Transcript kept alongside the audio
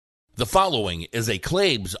The following is a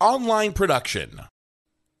Claibs online production.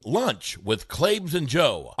 Lunch with Claibs and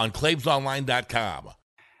Joe on claibsonline.com.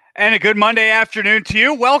 And a good Monday afternoon to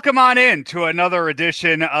you. Welcome on in to another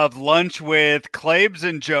edition of Lunch with Claibs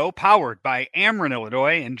and Joe, powered by Ameren,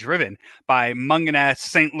 Illinois, and driven by Munganess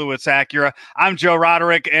St. Louis Acura. I'm Joe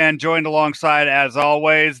Roderick, and joined alongside, as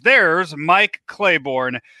always, there's Mike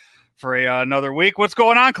Claiborne for another week. What's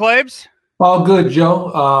going on, Claibs? All good,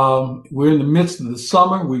 Joe. We're in the midst of the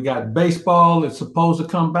summer. We got baseball that's supposed to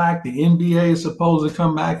come back. The NBA is supposed to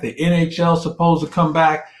come back. The NHL is supposed to come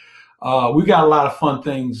back. We got a lot of fun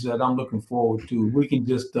things that I'm looking forward to. We can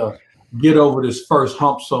just get over this first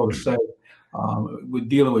hump, so to say. We're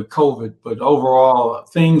dealing with COVID, but overall,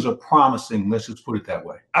 things are promising. Let's just put it that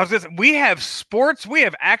way. I was going to say, we have sports. We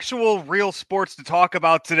have actual real sports to talk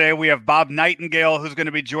about today. We have Bob Nightingale, who's going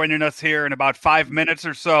to be joining us here in about 5 minutes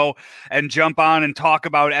or so, and jump on and talk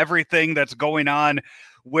about everything that's going on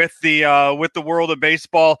with the world of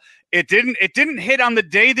baseball. It didn't hit on the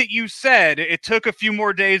day that you said. It took a few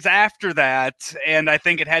more days after that, and I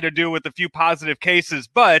think it had to do with a few positive cases.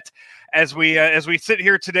 But as we sit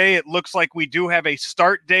here today, it looks like we do have a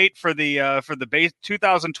start date for the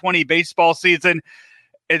 2020 baseball season.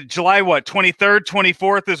 July 23rd,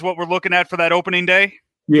 24th is what we're looking at for that opening day.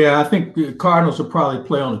 Yeah, I think the Cardinals will probably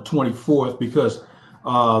play on the 24th because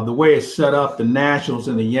the way it's set up, the Nationals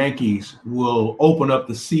and the Yankees will open up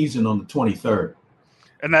the season on the 23rd.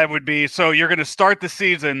 And that would be, so you're going to start the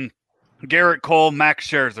season, Garrett Cole, Max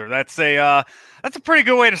Scherzer. That's a pretty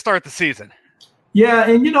good way to start the season. Yeah,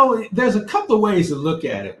 and there's a couple of ways to look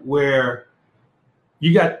at it where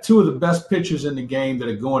you got two of the best pitchers in the game that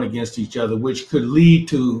are going against each other, which could lead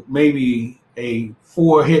to maybe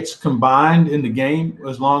 4 hits combined in the game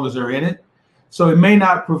as long as they're in it. So it may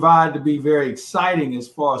not provide to be very exciting as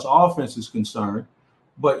far as offense is concerned.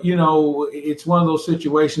 But, it's one of those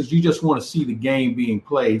situations you just want to see the game being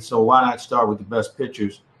played. So why not start with the best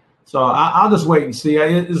pitchers? So I'll just wait and see.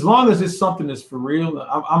 As long as it's something that's for real,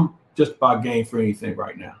 I'm just about game for anything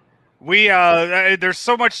right now. There's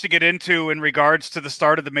so much to get into in regards to the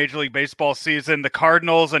start of the Major League Baseball season. The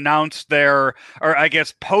Cardinals announced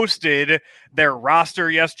posted their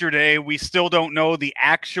roster yesterday. We still don't know the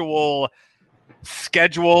actual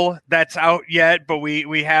schedule that's out yet, but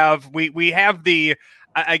we have the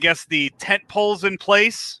tent poles in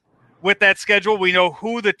place with that schedule. We know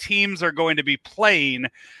who the teams are going to be playing.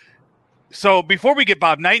 So before we get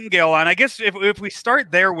Bob Nightingale on, I guess if we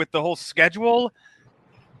start there with the whole schedule,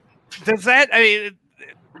 is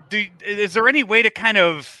there any way to kind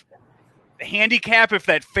of handicap if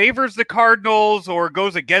that favors the Cardinals or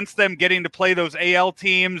goes against them getting to play those AL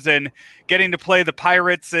teams and getting to play the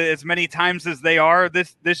Pirates as many times as they are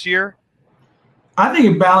this year? I think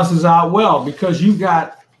it balances out well because you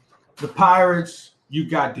got the Pirates, you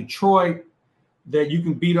got Detroit that you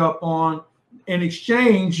can beat up on. In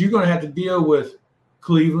exchange, you're going to have to deal with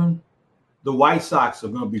Cleveland. The White Sox are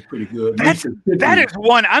going to be pretty good. That is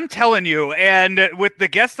one, I'm telling you. And with the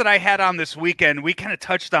guests that I had on this weekend, we kind of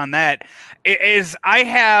touched on that. I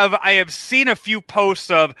have seen a few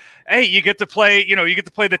posts of, hey, you get to play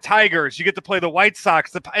the Tigers, you get to play the White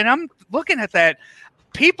Sox. And I'm looking at that.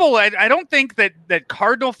 People, I don't think that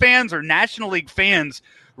Cardinal fans or National League fans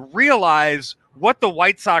realize what the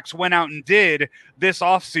White Sox went out and did this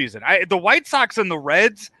offseason. The White Sox and the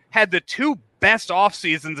Reds had the 2 best off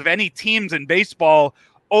seasons of any teams in baseball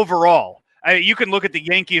overall. You can look at the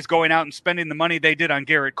Yankees going out and spending the money they did on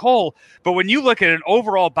Garrett Cole, but when you look at an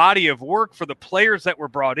overall body of work for the players that were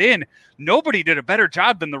brought in, nobody did a better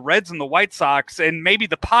job than the Reds and the White Sox and maybe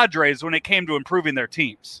the Padres when it came to improving their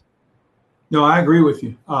teams. No, I agree with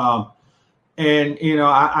you. I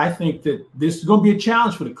think that this is going to be a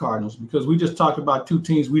challenge for the Cardinals because we just talked about 2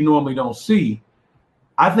 teams we normally don't see.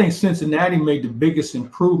 I think Cincinnati made the biggest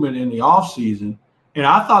improvement in the offseason, and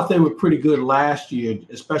I thought they were pretty good last year,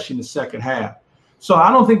 especially in the second half. So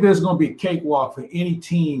I don't think there's going to be a cakewalk for any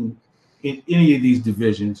team in any of these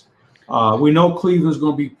divisions. We know Cleveland's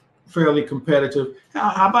going to be fairly competitive.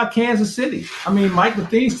 How about Kansas City? I mean, Mike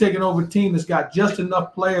Matheny's taking over a team that's got just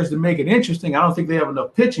enough players to make it interesting. I don't think they have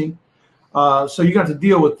enough pitching. So you got to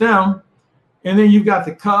deal with them. And then you've got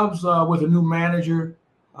the Cubs with a new manager.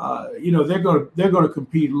 They're going to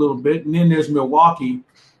compete a little bit. And then there's Milwaukee,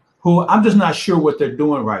 who I'm just not sure what they're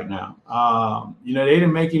doing right now. They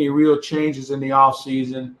didn't make any real changes in the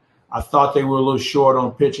offseason. I thought they were a little short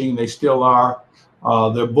on pitching. They still are.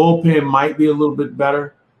 Their bullpen might be a little bit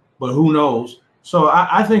better, but who knows? So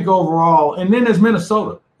I think overall, and then there's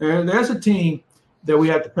Minnesota. There's a team that we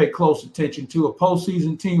have to pay close attention to, a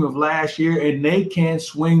postseason team of last year, and they can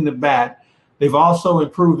swing the bat. They've also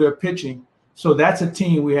improved their pitching. So that's a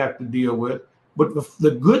team we have to deal with. But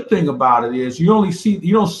the good thing about it is you don't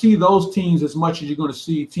see those teams as much as you're going to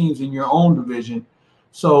see teams in your own division.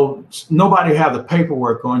 So nobody have the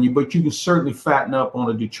paperwork on you, but you can certainly fatten up on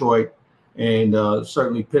a Detroit and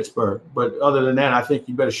certainly Pittsburgh. But other than that, I think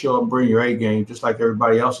you better show up and bring your A game, just like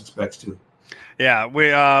everybody else expects to. Yeah,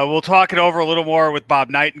 we'll talk it over a little more with Bob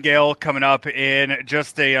Nightingale coming up in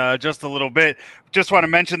just a little bit. Just want to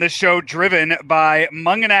mention this show driven by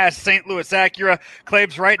Mungenast St. Louis Acura.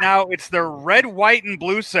 Claibs, right now it's their red, white, and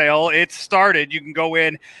blue sale. It's started. You can go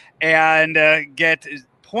in and get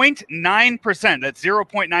 0.9%. That's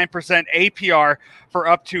 0.9% APR for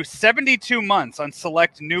up to 72 months on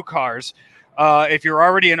select new cars. If you're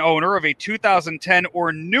already an owner of a 2010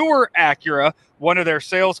 or newer Acura, one of their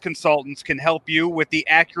sales consultants can help you with the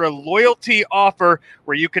Acura loyalty offer,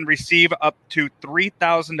 where you can receive up to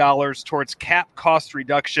 $3,000 towards cap cost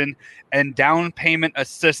reduction and down payment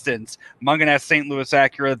assistance. Mungenast St. Louis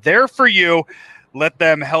Acura, there for you. Let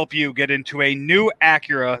them help you get into a new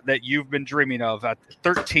Acura that you've been dreaming of at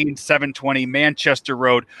 13720 Manchester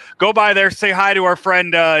Road. Go by there, say hi to our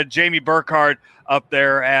friend Jamie Burkhardt up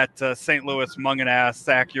there at St. Louis Mungenast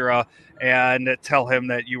Acura, and tell him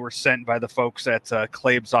that you were sent by the folks at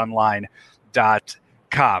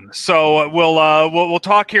claibsonline.com. So we'll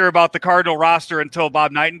talk here about the Cardinal roster until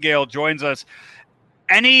Bob Nightingale joins us.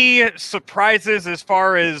 Any surprises as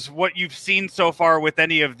far as what you've seen so far with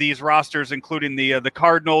any of these rosters, including the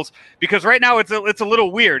Cardinals? Because right now it's a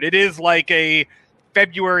little weird. It is like a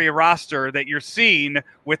February roster that you're seeing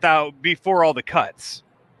before all the cuts.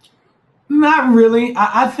 Not really.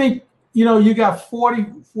 I think, you got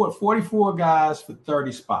 44 guys for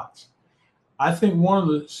 30 spots. I think one of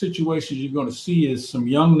the situations you're going to see is some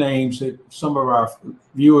young names that some of our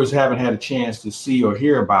viewers haven't had a chance to see or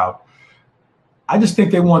hear about. I just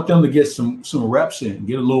think they want them to get some reps in,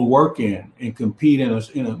 get a little work in, and compete in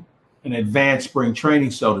an advanced spring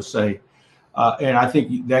training, so to say. And I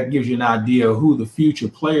think that gives you an idea of who the future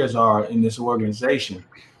players are in this organization.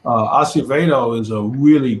 Acevedo is a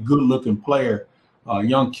really good-looking player,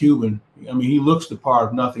 young Cuban. I mean, he looks the part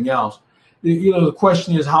of nothing else. The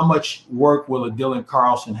question is, how much work will a Dylan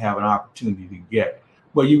Carlson have an opportunity to get?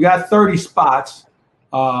 But you got 30 spots.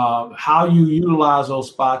 How you utilize those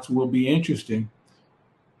spots will be interesting.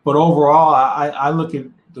 But overall, I look at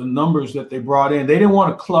the numbers that they brought in. They didn't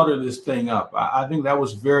want to clutter this thing up. I think that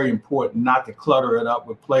was very important, not to clutter it up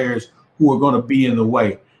with players who are going to be in the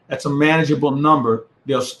way. That's a manageable number.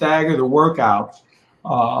 They'll stagger the workouts.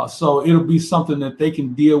 So it'll be something that they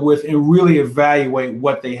can deal with and really evaluate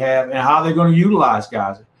what they have and how they're going to utilize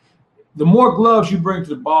guys. The more gloves you bring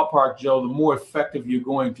to the ballpark, Joe, the more effective you're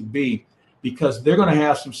going to be, because they're going to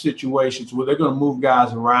have some situations where they're going to move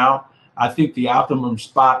guys around. I think the optimum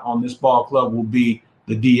spot on this ball club will be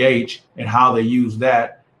the DH and how they use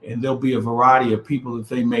that. And there'll be a variety of people that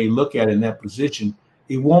they may look at in that position.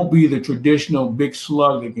 It won't be the traditional big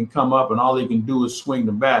slug that can come up and all they can do is swing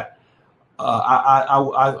the bat.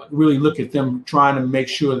 I really look at them trying to make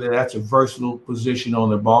sure that that's a versatile position on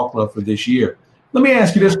their ball club for this year. Let me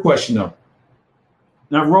ask you this question, though.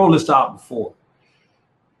 Now, I've rolled this out before.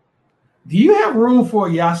 Do you have room for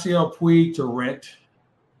Yasiel Puig to rent?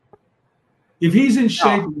 If he's in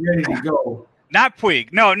shape and ready to go. Not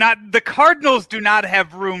Puig. No, not the Cardinals do not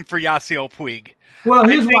have room for Yasiel Puig. Well,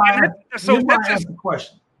 here's why I asked the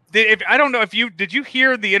question. I don't know if did you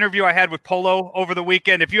hear the interview I had with Polo over the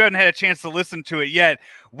weekend? If you haven't had a chance to listen to it yet,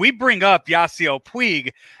 we bring up Yasiel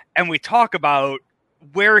Puig and we talk about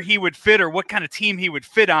where he would fit or what kind of team he would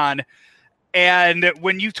fit on. And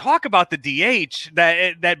when you talk about the DH,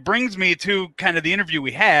 that brings me to kind of the interview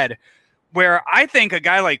we had, where I think a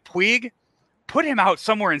guy like Puig, put him out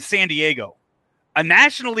somewhere in San Diego, a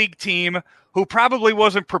National League team who probably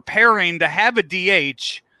wasn't preparing to have a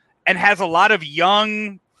DH and has a lot of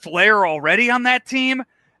young flair already on that team,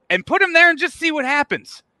 and put him there and just see what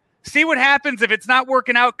happens. See what happens. If it's not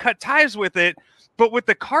working out, cut ties with it. But with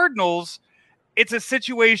the Cardinals, it's a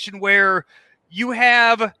situation where you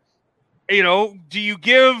have, do you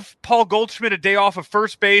give Paul Goldschmidt a day off of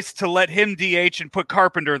first base to let him DH and put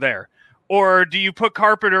Carpenter there? Or do you put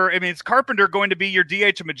Carpenter? I mean, is Carpenter going to be your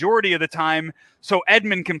DH a majority of the time so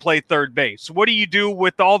Edman can play third base? What do you do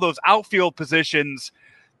with all those outfield positions?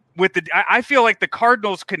 I feel like the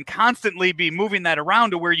Cardinals can constantly be moving that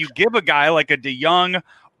around to where you give a guy like a DeYoung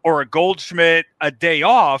or a Goldschmidt a day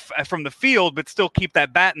off from the field, but still keep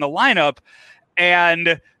that bat in the lineup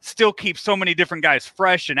and still keep so many different guys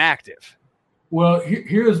fresh and active. Well,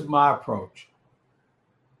 here's my approach.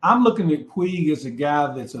 I'm looking at Puig as a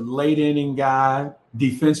guy that's a late inning guy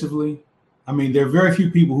defensively. I mean, there are very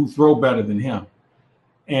few people who throw better than him.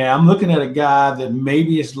 And I'm looking at a guy that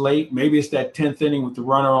maybe it's late, maybe it's that 10th inning with the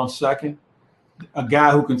runner on second, a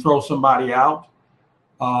guy who can throw somebody out.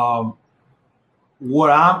 I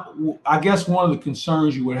guess one of the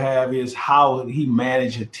concerns you would have is how he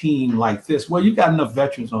managed a team like this. Well, you got enough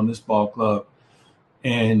veterans on this ball club,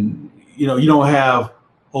 and you don't have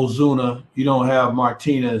Ozuna, you don't have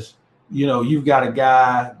Martinez. You've got a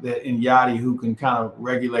guy that in Yachty who can kind of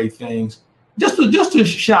regulate things. Just a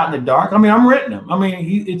shot in the dark. I mean, I'm renting him. I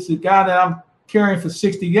mean, it's a guy that I'm carrying for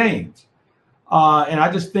 60 games, and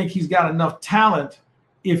I just think he's got enough talent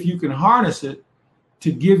if you can harness it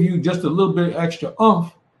to give you just a little bit extra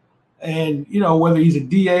oomph. And, whether he's a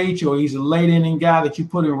DH or he's a late inning guy that you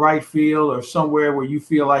put in right field or somewhere where you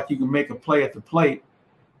feel like you can make a play at the plate,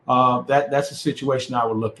 that's a situation I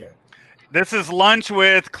would look at. This is Lunch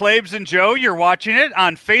with Claibs and Joe. You're watching it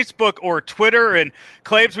on Facebook or Twitter. And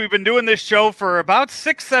Claibs, we've been doing this show for about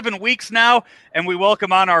 6-7 weeks now, and we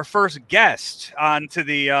welcome on our first guest onto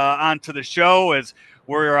the show as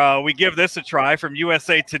we give this a try from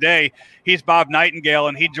USA Today. He's Bob Nightingale,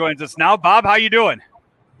 and he joins us now. Bob, how you doing?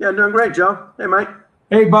 Yeah, I'm doing great, Joe. Hey, Mike.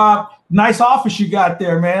 Hey, Bob. Nice office you got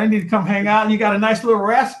there, man. I need to come hang out. And you got a nice little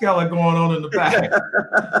rascala going on in the back.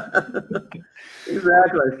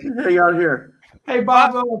 Exactly. Hang out here. Hey,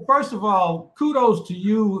 Bob, first of all, kudos to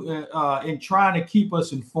you in trying to keep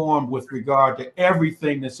us informed with regard to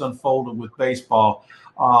everything that's unfolded with baseball.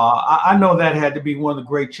 I know that had to be one of the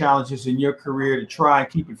great challenges in your career to try and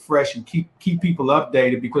keep it fresh and keep people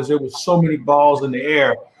updated because there was so many balls in the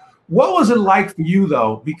air. What was it like for you,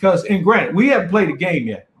 though? Because, and granted, we haven't played a game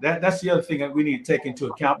yet. That's the other thing that we need to take into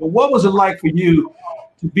account. But what was it like for you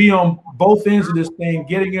to be on both ends of this thing,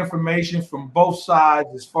 getting information from both sides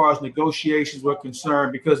as far as negotiations were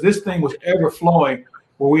concerned? Because this thing was ever flowing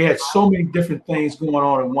where we had so many different things going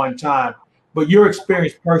on at one time. But your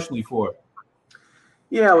experience personally for it.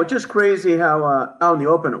 Yeah, it was just crazy how out in the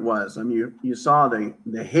open it was. I mean, you saw the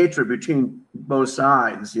hatred between both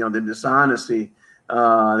sides, the dishonesty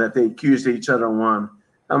that they accused each other of.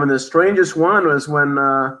 I mean, the strangest one was when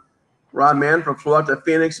Rob Manfred flew out to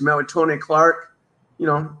Phoenix and met with Tony Clark,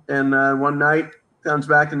 and one night comes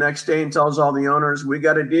back the next day and tells all the owners, we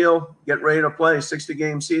got a deal, get ready to play,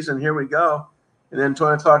 60-game season, here we go. And then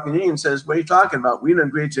Tony Clark and Union says, what are you talking about? We didn't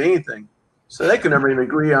agree to anything. So they could never even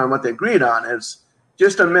agree on what they agreed on. It's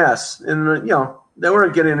just a mess. And, they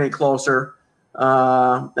weren't getting any closer.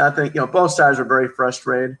 I think, both sides were very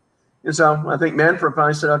frustrated. And so I think Manfred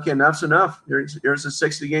finally said, okay, enough's enough. Here's a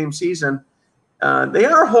 60-game season. They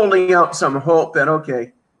are holding out some hope that,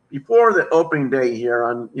 okay, before the opening day here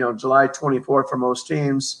on, July 24th for most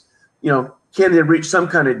teams, can they reach some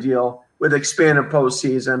kind of deal with expanded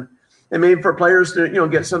postseason? And maybe for players to,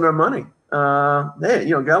 get some of their money.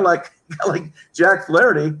 Hey, a guy like Jack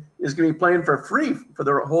Flaherty is going to be playing for free for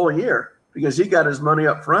the whole year because he got his money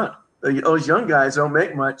up front. Those young guys don't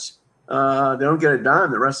make much. They don't get a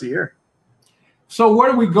dime the rest of the year. So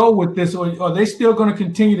where do we go with this? Are they still going to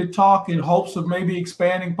continue to talk in hopes of maybe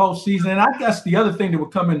expanding postseason? And I guess the other thing that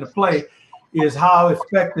would come into play is how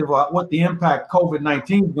effective or what the impact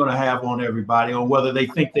COVID-19 is going to have on everybody, or whether they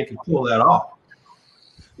think they can pull that off.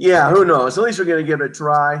 Yeah, who knows? At least we're going to give it a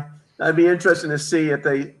try. It'd be interesting to see if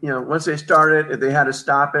they, once they start it, if they had to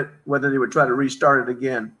stop it, whether they would try to restart it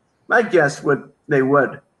again. My guess they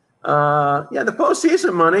would. The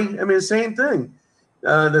postseason money, I mean, the same thing.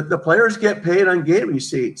 The players get paid on gate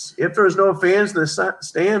receipts. If there's no fans in the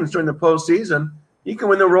stands during the postseason, you can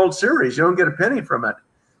win the World Series. You don't get a penny from it.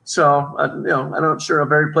 So, I'm not sure if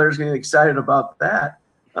every player's getting excited about that.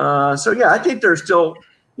 I think there's still,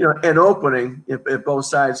 an opening if both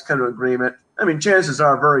sides come to agreement. I mean, chances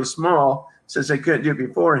are very small since they couldn't do it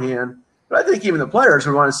beforehand. But I think even the players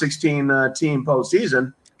would want a 16-team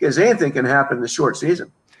postseason because anything can happen in the short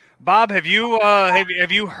season. Bob, have you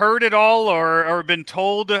heard it all or been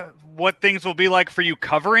told what things will be like for you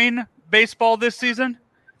covering baseball this season?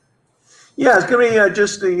 Yeah, it's going to be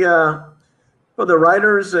just for the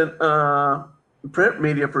writers and print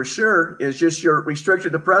media for sure is just you're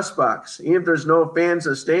restricted to press box. Even if there's no fans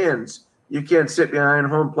in the stands, you can't sit behind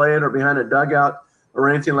home plate or behind a dugout or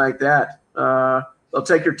anything like that. They'll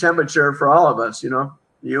take your temperature for all of us.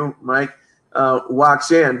 You, Mike,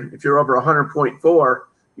 walks in. If you're over 100.4,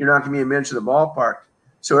 you're not going to be admitted to the ballpark.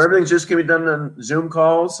 So everything's just going to be done on Zoom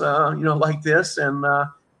calls, like this and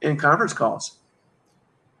in conference calls.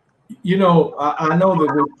 I know that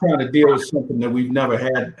we're trying to deal with something that we've never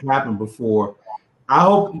had happen before. I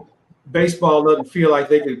hope baseball doesn't feel like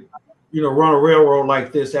they could, run a railroad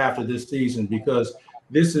like this after this season, because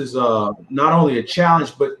this is not only a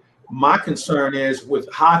challenge, but my concern is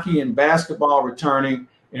with hockey and basketball returning,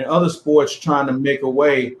 and other sports trying to make a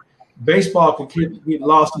way. Baseball could get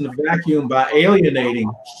lost in the vacuum by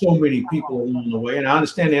alienating so many people along the way. And I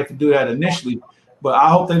understand they have to do that initially, but I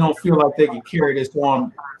hope they don't feel like they can carry this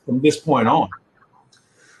on from this point on.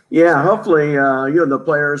 Yeah, hopefully, the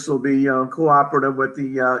players will be cooperative with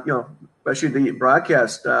the, especially the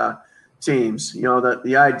broadcast teams.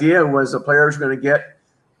 The idea was the players were going to get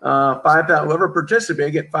 5,000, whoever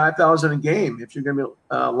participated, get 5,000 a game. If you're going to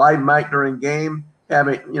be live mic during game,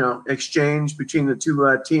 having exchange between the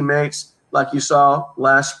two teammates, like you saw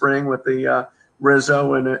last spring with the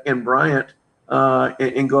Rizzo and Bryant,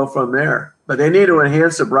 and go from there. But they need to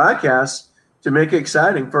enhance the broadcast to make it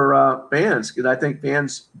exciting for fans, because I think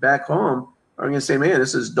fans back home are going to say, "Man,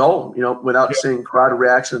 this is dull," without seeing crowd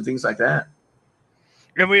reaction and things like that.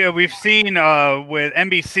 And we've seen with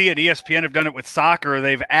NBC and ESPN have done it with soccer.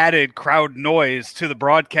 They've added crowd noise to the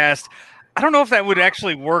broadcast. I don't know if that would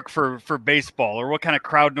actually work for baseball, or what kind of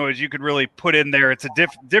crowd noise you could really put in there. It's a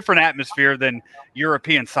different atmosphere than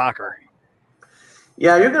European soccer.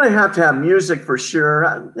 Yeah, you're going to have music for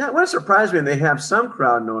sure. It wouldn't surprise me if they have some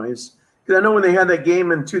crowd noise, because I know when they had that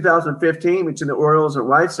game in 2015 between the Orioles and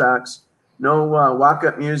White Sox, no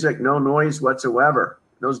walk-up music, no noise whatsoever.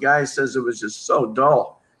 Those guys says it was just so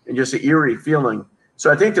dull and just an eerie feeling.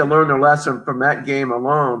 So I think they learned their lesson from that game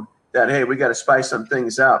alone, that, hey, we got to spice some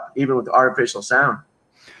things up, even with the artificial sound.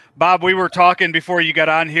 Bob, we were talking before you got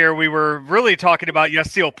on here. We were really talking about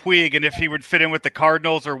Yasiel Puig and if he would fit in with the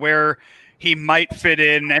Cardinals or where he might fit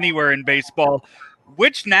in anywhere in baseball.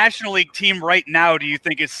 Which National League team right now do you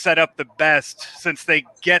think is set up the best, since they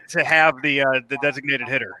get to have the designated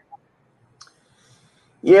hitter?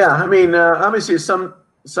 Yeah, I mean, obviously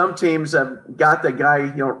some teams have got the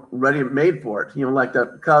guy, ready made for it. Like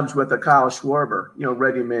the Cubs with the Kyle Schwarber,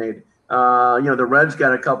 ready made. The Reds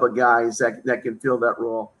got a couple of guys that can fill that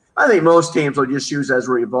role. I think most teams will just use as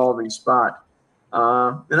a revolving spot.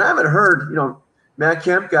 And I haven't heard, Matt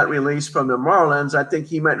Kemp got released from the Marlins. I think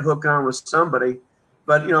he might hook on with somebody.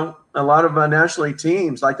 But, a lot of National League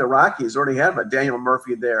teams, like the Rockies, already have a Daniel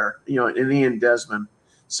Murphy there, and Ian Desmond.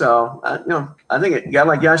 So, I think a guy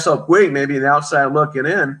like Yasiel Puig, maybe the outside looking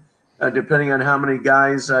in, depending on how many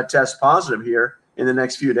guys test positive here in the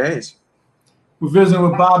next few days. We're visiting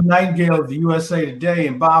with Bob Nightingale of the USA Today.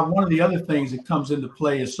 And Bob, one of the other things that comes into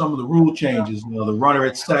play is some of the rule changes. The runner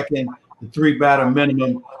at second, the 3-batter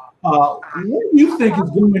minimum. What do you think is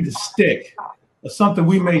going to stick? Something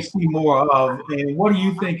we may see more of, and what do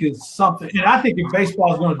you think is something? And I think if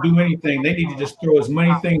baseball is going to do anything, they need to just throw as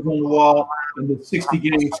many things on the wall in the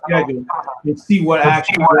 60-game schedule and see what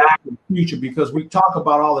actually happens in the future. Because we talk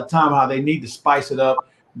about all the time how they need to spice it up,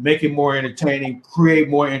 make it more entertaining, create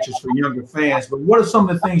more interest for younger fans. But what are some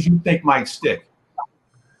of the things you think might stick?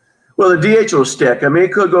 Well, the DH will stick. I mean,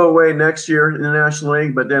 it could go away next year in the National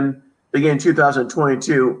League, but then begin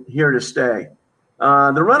 2022, here to stay.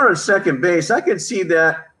 The runner at second base, I could see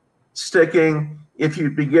that sticking if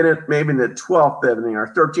you begin it maybe in the 12th inning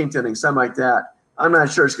or 13th inning, something like that. I'm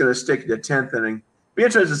not sure it's going to stick to the 10th inning. Be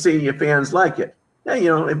interested to see if fans like it. Yeah,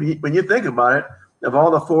 when you think about it, of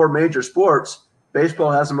all the 4 major sports,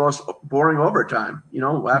 baseball has the most boring overtime.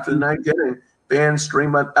 After the 9th inning, fans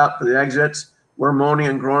stream out for the exits. We're moaning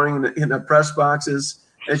and groaning in the press boxes.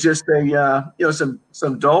 It's just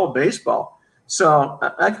some dull baseball. So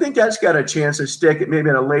I think that's got a chance to stick maybe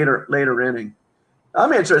at a later inning.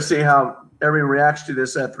 I'm interested to see how everyone reacts to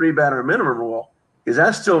this 3-batter minimum rule, because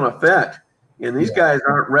that's still in effect, and these guys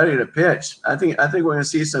aren't ready to pitch. I think we're going to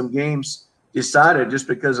see some games decided just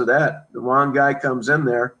because of that. The wrong guy comes in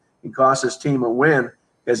there and costs his team a win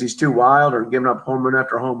because he's too wild or giving up home run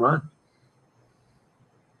after home run.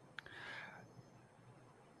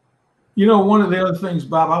 One of the other things,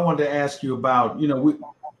 Bob, I wanted to ask you about,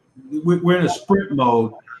 we're in a sprint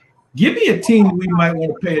mode. Give me a team we might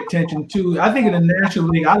want to pay attention to. I think in the National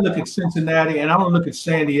League, I look at Cincinnati and I want to look at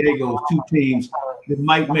San Diego as 2 teams that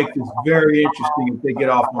might make this very interesting if they get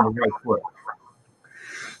off on the right foot.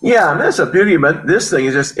 Yeah, that's a beauty, but this thing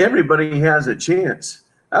is just everybody has a chance.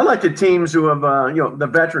 I like the teams who have, the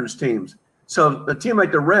veterans teams. So a team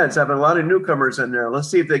like the Reds have a lot of newcomers in there. Let's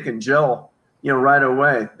see if they can gel, right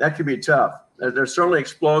away. That could be tough. They're certainly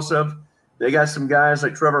explosive. They got some guys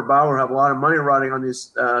like Trevor Bauer have a lot of money riding on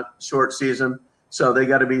this short season, so they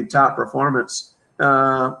got to be top performance.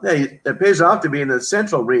 It pays off to be in the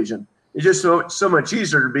Central region. It's just so much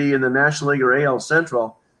easier to be in the National League or AL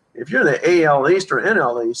Central. If you're in the AL East or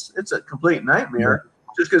NL East, it's a complete nightmare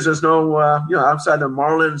just because there's no, outside the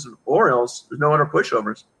Marlins and Orioles, there's no other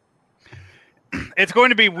pushovers. It's going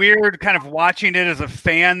to be weird kind of watching it as a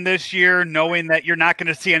fan this year, knowing that you're not going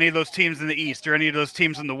to see any of those teams in the East or any of those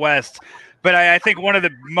teams in the West. But I think one of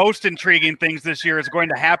the most intriguing things this year is going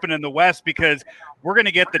to happen in the West, because we're going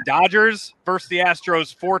to get the Dodgers versus the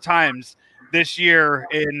Astros 4 times this year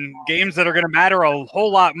in games that are going to matter a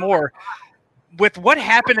whole lot more. With what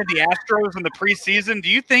happened to the Astros in the preseason, do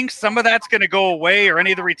you think some of that's going to go away, or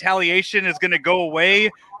any of the retaliation is going to go away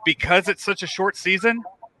because it's such a short season?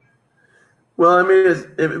 Well, I mean,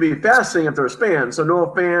 it would be fascinating if there's fans. So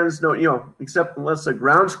no fans, except unless the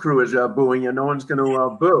grounds crew is booing you, no one's going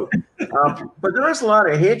to boo. But there is a lot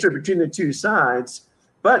of hatred between the two sides.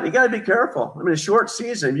 But you got to be careful. I mean, a short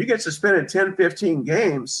season, you get suspended 10, 15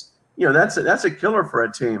 games, that's a killer for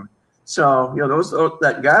a team. So,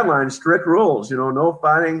 that guideline, strict rules, no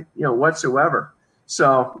fighting, whatsoever.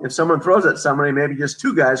 So if someone throws at somebody, maybe just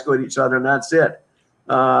 2 guys go at each other and that's it.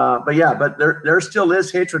 But there still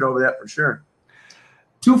is hatred over that for sure.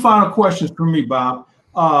 2 final questions for me, Bob.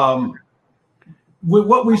 With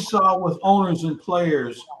what we saw with owners and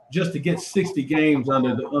players just to get 60 games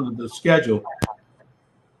under the schedule,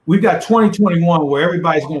 we've got 2021 where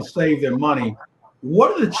everybody's going to save their money.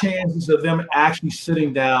 What are the chances of them actually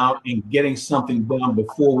sitting down and getting something done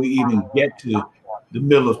before we even get to the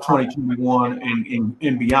middle of 2021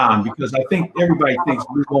 and beyond? Because I think everybody thinks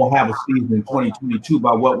we're going to have a season in 2022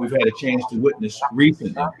 by what we've had a chance to witness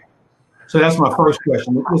recently. So that's my first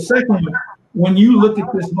question. The second one, when you look at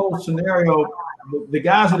this whole scenario, the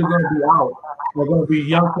guys that are going to be out are going to be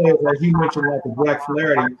young players, as you mentioned, like the Jack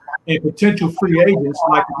Flaherty, and potential free agents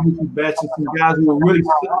like the Mookie Betts and some guys who are really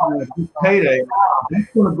sitting on a good payday. That's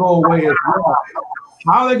going to go away as well.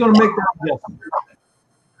 How are they going to make that adjustment?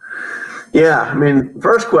 Yeah, I mean,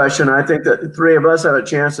 first question, I think that the 3 of us have a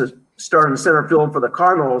chance to start in center field for the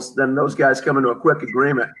Cardinals, then those guys come into a quick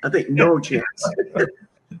agreement. I think no chance.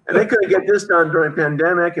 And they couldn't get this done during a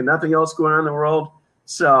pandemic and nothing else going on in the world.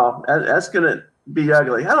 So that's going to be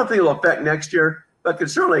ugly. I don't think it'll affect next year, but could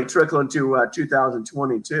certainly trickle into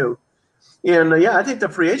 2022. And, I think the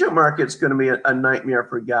free agent market's going to be a nightmare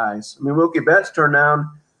for guys. I mean, Mookie Betts turned down,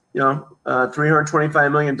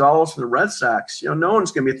 $325 million for the Red Sox. No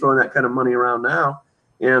one's going to be throwing that kind of money around now.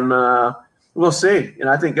 And we'll see. And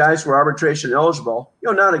I think guys who are arbitration eligible,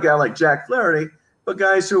 not a guy like Jack Flaherty, but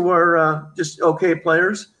guys who are just okay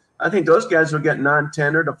players, I think those guys will get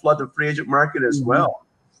non-tender to flood the free agent market as well.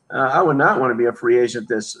 I would not want to be a free agent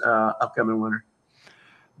this upcoming winter.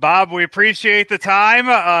 Bob, we appreciate the time.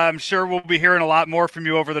 I'm sure we'll be hearing a lot more from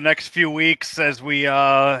you over the next few weeks as we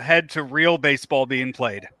head to real baseball being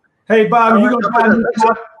played. Hey, Bob, you going to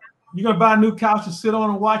buy a new couch to sit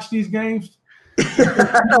on and watch these games?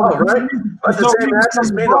 I know, right? That's the same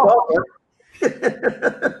access me the ball.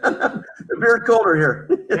 It's very colder here.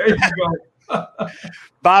 There you go.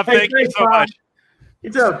 Bob, thank you so much.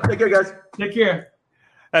 You too. Take care, guys. Take care.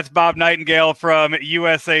 That's Bob Nightingale from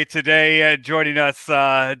USA Today joining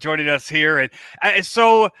us here. And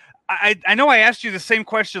so I know I asked you the same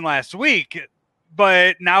question last week,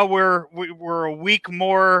 but now we're a week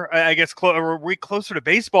more, I guess, we're a week closer to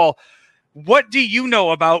baseball. What do you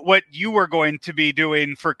know about what you are going to be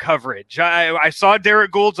doing for coverage? I saw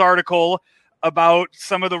Derek Gould's article about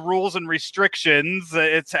some of the rules and restrictions.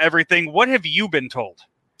 It's everything. What have you been told?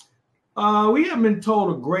 We haven't been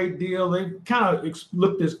told a great deal. They've kind of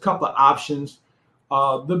looked at a couple of options.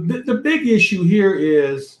 The big issue here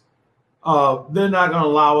is they're not going to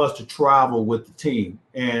allow us to travel with the team.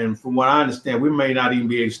 And from what I understand, we may not even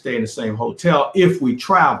be able to stay in the same hotel if we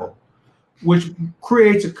travel, which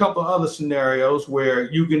creates a couple of other scenarios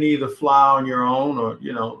where you can either fly on your own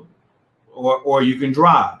or you can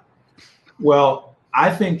drive. Well, I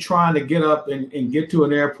think trying to get up and get to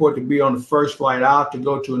an airport to be on the first flight out to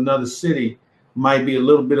go to another city might be a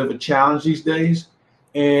little bit of a challenge these days.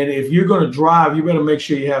 And if you're going to drive, you better make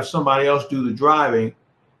sure you have somebody else do the driving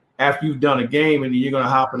after you've done a game, and then you're going to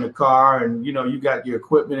hop in the car and, you got your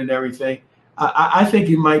equipment and everything. I think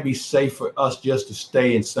it might be safe for us just to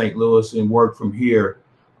stay in St. Louis and work from here,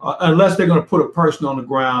 unless they're going to put a person on the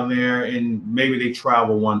ground there and maybe they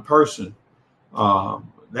travel one person.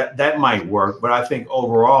 That might work, but I think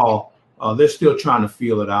overall they're still trying to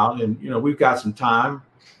feel it out, and we've got some time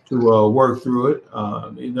to work through it.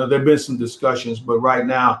 There've been some discussions, but right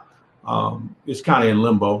now it's kind of in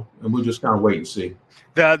limbo, and we'll just kind of wait and see.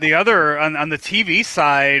 The other on the TV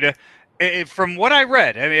side, from what I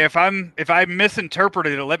read, I mean, if I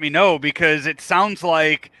misinterpreted it, let me know, because it sounds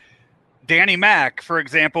like Danny Mac, for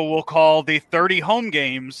example, will call the 30 home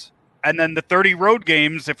games. And then the 30 road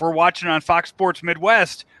games, if we're watching on Fox Sports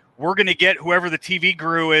Midwest, we're going to get whoever the TV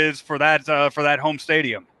crew is for that home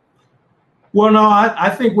stadium. Well, no, I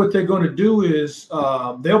think what they're going to do is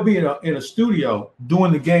they'll be in a studio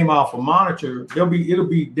doing the game off a monitor. It'll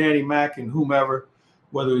be Danny Mac and whomever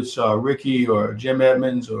whether it's Ricky or Jim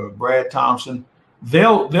Edmonds or Brad Thompson,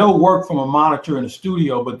 they'll work from a monitor in the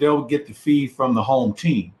studio, but they'll get the feed from the home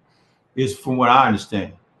team, is from what I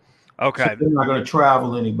understand. Okay. So they're not going to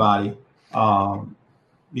travel anybody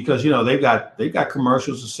because they've got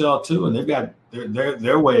commercials to sell too, and they've got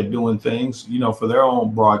their way of doing things, for their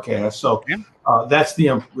own broadcast. So that's the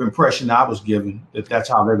impression I was given, that's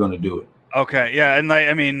how they're going to do it. Okay, yeah,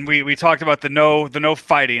 and we talked about the no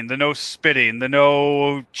fighting, the no spitting, the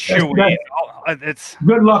no chewing. It's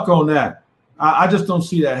good luck on that. I just don't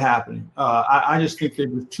see that happening. I just think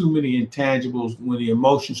there's too many intangibles when the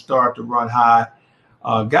emotions start to run high.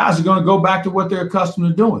 Guys are going to go back to what they're accustomed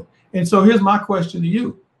to doing. And so here's my question to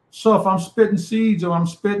you. So if I'm spitting seeds or I'm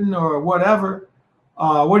spitting or whatever,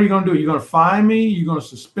 what are you going to do? You're going to fine me? You're going to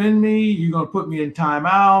suspend me? You're going to put me in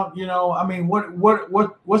timeout?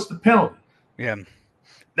 What's the penalty? Yeah,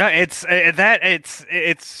 no, it's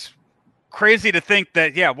crazy to think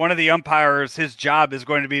that one of the umpires, his job is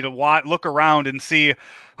going to be to look around and see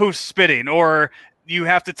who's spitting, or you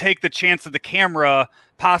have to take the chance of the camera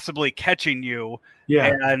possibly catching you.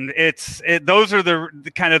 Yeah, and those are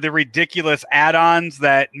the kind of the ridiculous add-ons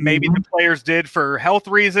that maybe the players did for health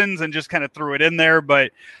reasons and just kind of threw it in there,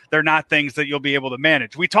 but they're not things that you'll be able to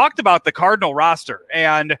manage. We talked about the Cardinal roster,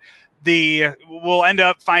 and we'll end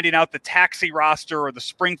up finding out the taxi roster or the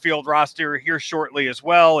Springfield roster here shortly as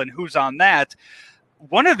well, and who's on that.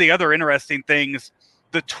 One of the other interesting things,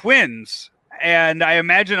 the Twins, and I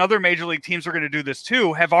imagine other major league teams are going to do this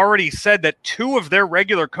too, have already said that 2 of their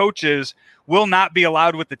regular coaches will not be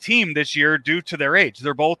allowed with the team this year due to their age.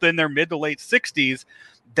 They're both in their mid to late 60s.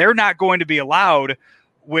 They're not going to be allowed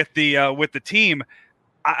with the team.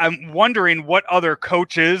 I'm wondering what other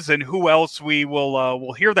coaches and who else we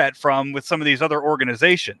will hear that from with some of these other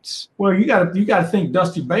organizations. Well, you got to think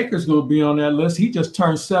Dusty Baker's going to be on that list. He just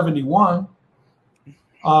turned 71.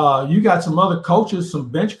 You got some other coaches, some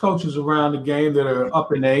bench coaches around the game that are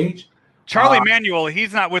up in age. Charlie Manuel,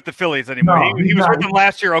 he's not with the Phillies anymore. No, he was with them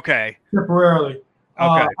last year. Okay, temporarily.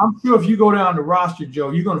 Okay. I'm sure if you go down the roster,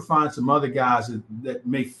 Joe, you're going to find some other guys that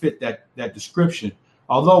may fit that description.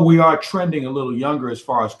 Although we are trending a little younger as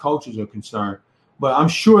far as coaches are concerned, but I'm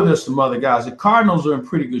sure there's some other guys. The Cardinals are in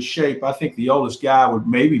pretty good shape. I think the oldest guy would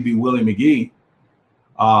maybe be Willie McGee.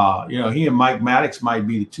 He and Mike Maddox might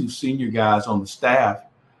be the 2 senior guys on the staff.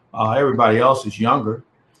 Everybody else is younger.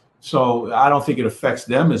 So I don't think it affects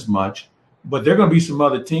them as much. But there are going to be some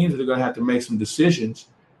other teams that are going to have to make some decisions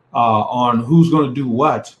on who's going to do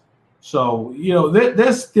what. So,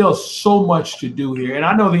 there's still so much to do here. And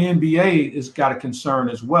I know the NBA has got a concern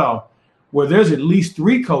as well, where there's at least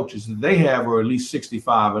 3 coaches that they have are at least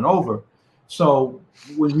 65 and over. So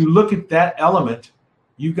when you look at that element,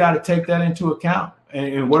 you got to take that into account.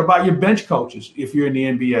 And what about your bench coaches if you're in the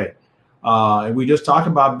NBA? And we just talked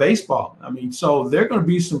about baseball. So there are going to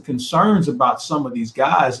be some concerns about some of these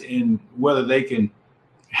guys in whether they can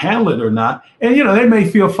handle it or not. And, they may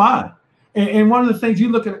feel fine. And one of the things you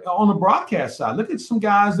look at on the broadcast side, look at some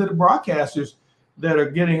guys that are broadcasters that are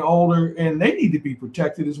getting older, and they need to be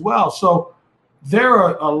protected as well. So there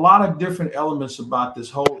are a lot of different elements about this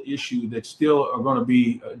whole issue that still are going to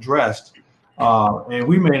be addressed. And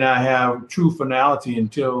we may not have true finality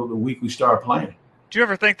until the week we start playing. Do you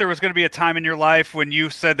ever think there was going to be a time in your life when you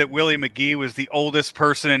said that Willie McGee was the oldest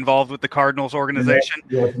person involved with the Cardinals organization?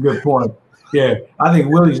 Yeah, that's a good point. Yeah, I think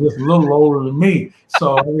Willie's just a little older than me.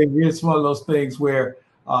 So it's one of those things where,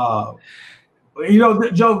 Joe,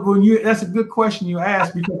 that's a good question you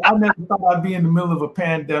asked, because I never thought I'd be in the middle of a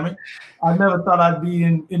pandemic. I never thought I'd be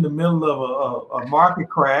in the middle of a market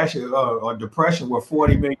crash or depression where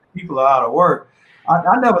 40 million people are out of work.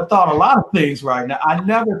 I never thought a lot of things right now. I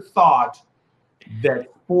never thought that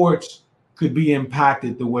sports could be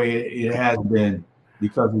impacted the way it has been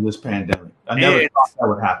because of this pandemic. I never thought that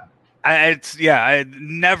would happen. I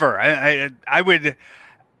never. I would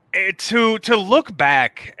to look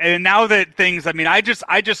back, and now that things. I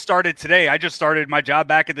just started today. I just started my job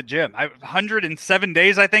back at the gym. 107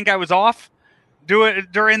 days. I think I was off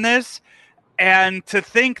during this. And to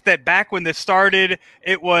think that back when this started,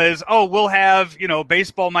 it was, we'll have,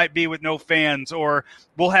 baseball might be with no fans, or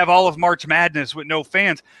we'll have all of March Madness with no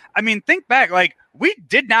fans. Think back, we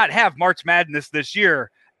did not have March Madness this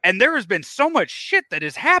year. And there has been so much shit that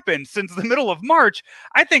has happened since the middle of March.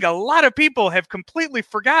 I think a lot of people have completely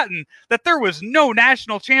forgotten that there was no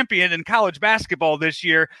national champion in college basketball this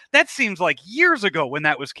year. That seems like years ago when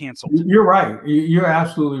that was canceled. You're right. You're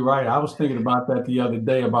absolutely right. I was thinking about that the other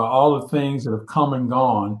day, about all the things that have come and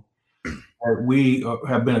gone that we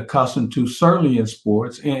have been accustomed to, certainly in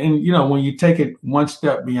sports. And when you take it one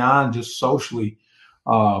step beyond just socially,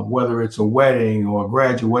 whether it's a wedding or a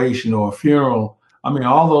graduation or a funeral. I mean,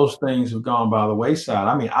 all those things have gone by the wayside.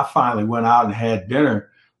 I mean, I finally went out and had dinner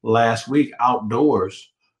last week outdoors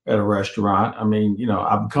at a restaurant. I mean,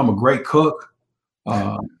 I've become a great cook.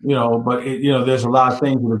 But there's a lot of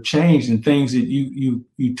things that have changed and things that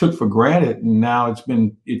you took for granted, and now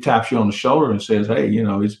it taps you on the shoulder and says, hey,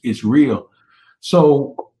 it's real.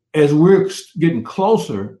 So as we're getting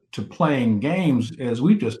closer to playing games, as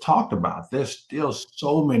we just talked about, there's still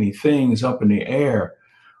so many things up in the air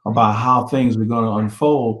about how things are going to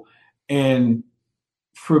unfold. And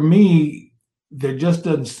for me, there just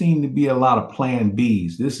doesn't seem to be a lot of plan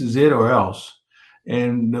Bs. This is it or else.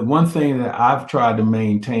 And the one thing that I've tried to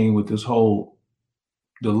maintain with this whole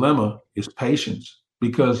dilemma is patience,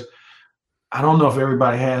 because I don't know if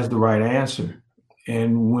everybody has the right answer.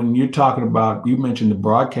 And when you're talking about, you mentioned the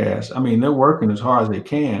broadcast, I mean, they're working as hard as they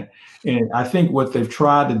can. And I think what they've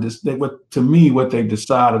tried what they've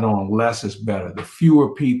decided on, less is better. The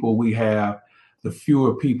fewer people we have, the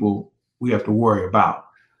fewer people we have to worry about.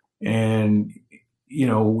 And, do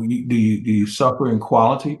you suffer in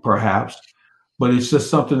quality? Perhaps. But it's just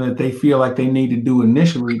something that they feel like they need to do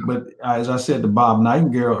initially. But as I said to Bob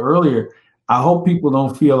Nightingale earlier, I hope people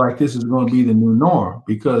don't feel like this is going to be the new norm,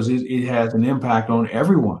 because it has an impact on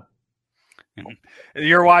everyone.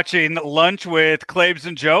 You're watching Lunch with Claibs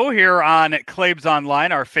and Joe here on Claibs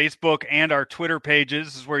Online, our Facebook and our Twitter pages.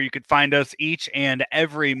 This is where you could find us each and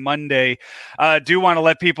every Monday. Do want to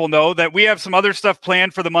let people know that we have some other stuff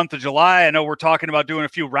planned for the month of July. I know we're talking about doing a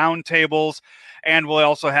few roundtables, and we'll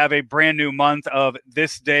also have a brand new month of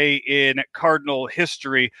This Day in Cardinal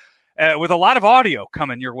History with a lot of audio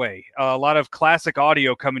coming your way, a lot of classic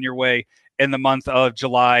audio coming your way in the month of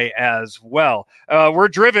July as well. We're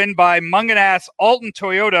driven by Munganass Alton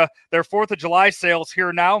Toyota. Their 4th of July sales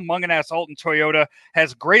here now. Munganass Alton Toyota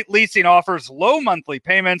has great leasing offers, low monthly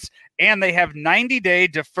payments, and they have 90-day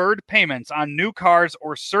deferred payments on new cars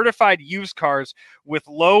or certified used cars with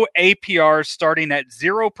low APRs starting at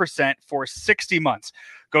 0% for 60 months.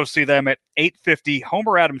 Go see them at 850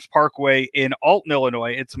 Homer Adams Parkway in Alton,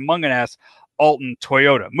 Illinois. It's Munganass Alton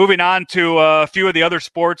Toyota. Moving on to a few of the other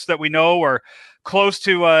sports that we know are close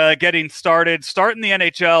to getting started. Starting the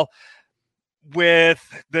NHL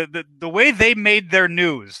with the way they made their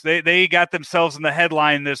news. They got themselves in the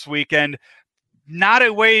headline this weekend. Not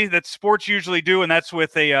a way that sports usually do, and that's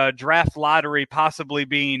with a draft lottery possibly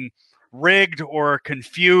being rigged or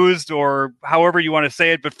confused, or however you want to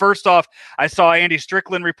say it. But first off, I saw Andy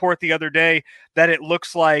Strickland report the other day that it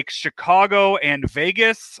looks like Chicago and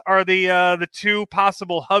Vegas are the two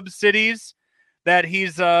possible hub cities that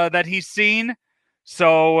he's seen.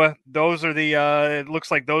 So those are it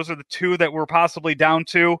looks like those are the two that we're possibly down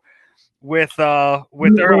to with Toronto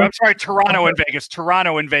and Vegas.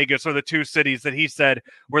 Toronto and Vegas are the two cities that he said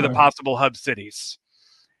were the possible hub cities.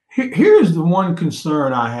 Here's the one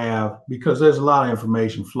concern I have, because there's a lot of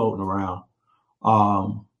information floating around.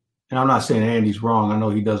 And I'm not saying Andy's wrong. I know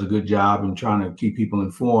he does a good job in trying to keep people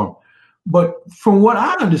informed. But from what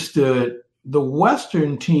I understood, the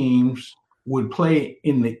Western teams would play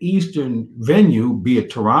in the Eastern venue, be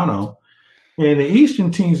it Toronto, and the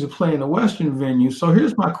Eastern teams would play in the Western venue. So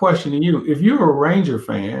here's my question to you. If you're a Ranger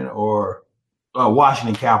fan or a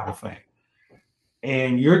Washington Capital fan,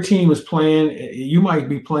 and your team is playing, you might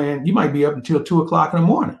be up until 2:00 in the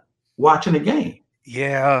morning watching a game.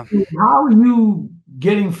 Yeah. How are you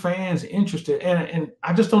getting fans interested? And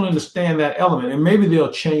I just don't understand that element. And maybe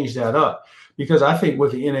they'll change that up, because I think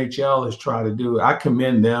what the NHL is trying to do, I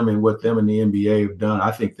commend them and what them and the NBA have done.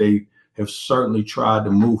 I think they have certainly tried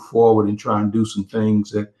to move forward and try and do some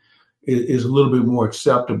things that is a little bit more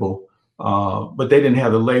acceptable. But they didn't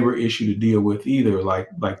have the labor issue to deal with either, like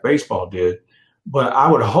baseball did. But I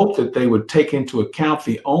would hope that they would take into account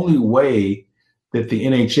the only way that the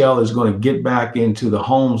NHL is going to get back into the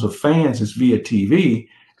homes of fans is via TV.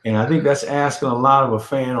 And I think that's asking a lot of a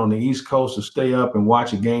fan on the East Coast to stay up and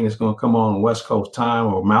watch a game that's going to come on West Coast time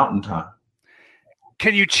or Mountain time.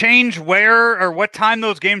 Can you change where or what time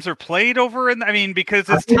those games are played over? Because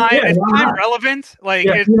it's time relevant.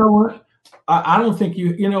 You know what? I don't think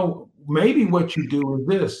maybe what you do is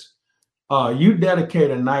this. You dedicate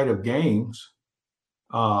a night of games.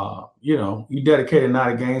 You dedicate a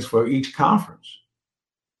night of games for each conference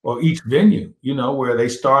or each venue, where they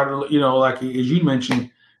started, like as you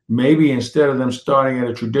mentioned, maybe instead of them starting at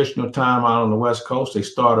a traditional time out on the West Coast, they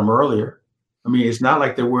start them earlier. I mean, it's not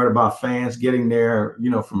like they're worried about fans getting there,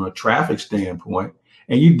 from a traffic standpoint,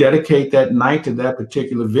 and you dedicate that night to that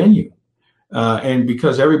particular venue. And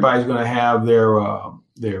because everybody's going to have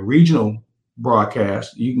their regional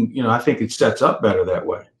broadcast, I think it sets up better that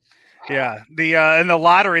way. Yeah, and the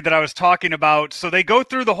lottery that I was talking about. So they go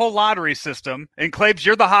through the whole lottery system. And Claibs,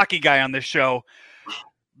 you're the hockey guy on this show.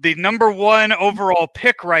 The number 1 overall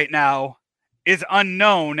pick right now is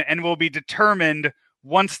unknown and will be determined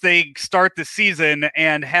once they start the season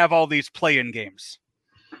and have all these play-in games.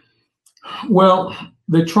 Well,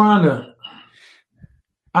 they're trying to,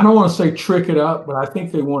 I don't want to say trick it up, but I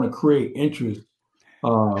think they want to create interest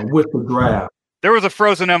with the draft. There was a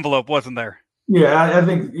frozen envelope, wasn't there? Yeah, I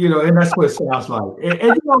think, and that's what it sounds like. And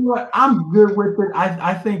you know what? I'm good with it.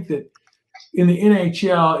 I think that in the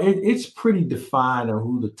NHL, it's pretty defined on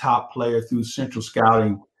who the top player through Central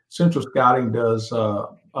Scouting. Central Scouting does a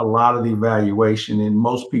lot of the evaluation, and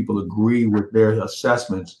most people agree with their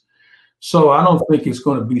assessments. So I don't think it's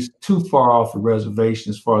going to be too far off the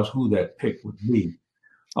reservation as far as who that pick would be.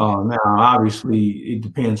 Now, obviously, it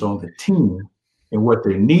depends on the team and what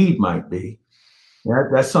their need might be.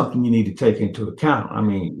 That's something you need to take into account. I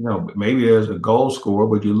mean, maybe there's a goal scorer,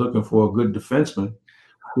 but you're looking for a good defenseman.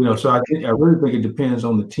 So I really think it depends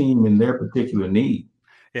on the team and their particular need.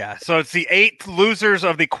 Yeah, so it's the 8 losers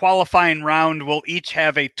of the qualifying round will each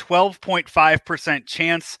have a 12.5%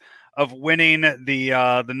 chance of winning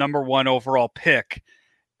the number 1 overall pick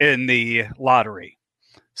in the lottery.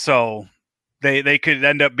 So they could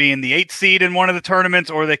end up being the 8th seed in one of the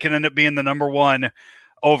tournaments, or they could end up being the number 1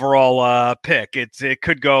 overall pick. It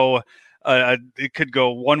could go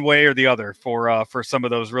one way or the other for some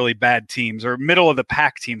of those really bad teams, or middle of the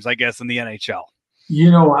pack teams, I guess, in the NHL.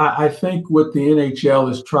 I think what the NHL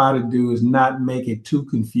is trying to do is not make it too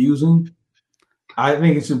confusing. I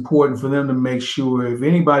think it's important for them to make sure, if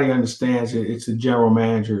anybody understands it, it's the general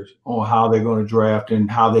managers on how they're going to draft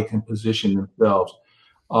and how they can position themselves,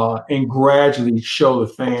 and gradually show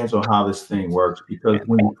the fans on how this thing works. Because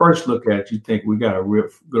when you first look at it, you think we got a real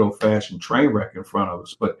good old-fashioned train wreck in front of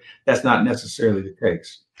us, but that's not necessarily the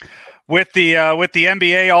case. With the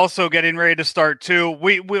NBA also getting ready to start too,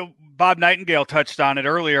 Bob Nightingale touched on it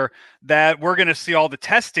earlier, that we're going to see all the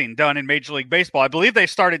testing done in Major League Baseball. I believe they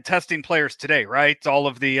started testing players today, right? All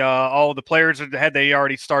of the players, had they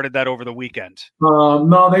already started that over the weekend?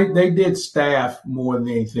 No, they did staff more than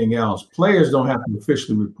anything else. Players don't have to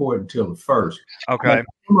officially report until the 1st. Okay.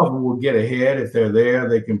 Some of them will get ahead if they're there.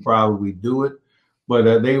 They can probably do it,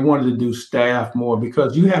 but they wanted to do staff more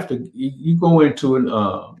because you have to. You go into an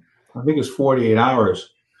I think it's 48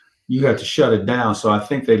 hours. You have to shut it down. So I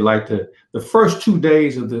think they'd like to, the first 2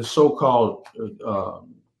 days of the so-called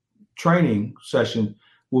training session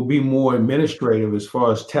will be more administrative as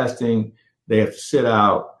far as testing. They have to sit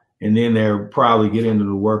out, and then they'll probably get into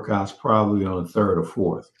the workouts probably on the 3rd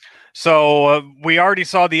or 4th. So we already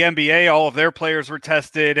saw the NBA, all of their players were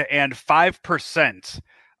tested, and 5%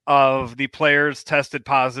 of the players tested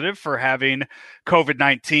positive for having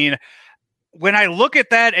COVID-19. When I look at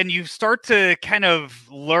that and you start to kind of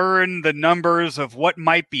learn the numbers of what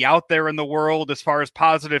might be out there in the world as far as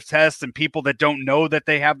positive tests and people that don't know that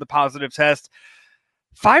they have the positive test,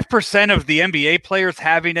 5% of the NBA players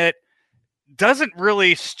having it doesn't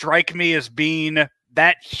really strike me as being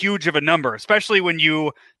that huge of a number, especially when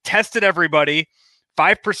you tested everybody,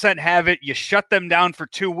 5% have it, you shut them down for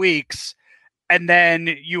 2 weeks, and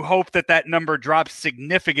then you hope that that number drops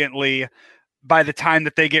significantly by the time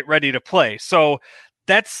that they get ready to play. So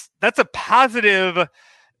that's a positive.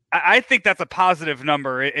 I think that's a positive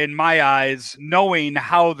number in my eyes, knowing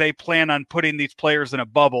how they plan on putting these players in a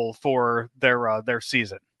bubble for their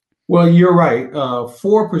season. Well, you're right.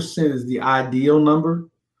 4% is the ideal number.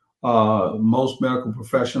 Most medical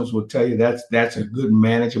professionals will tell you that's a good,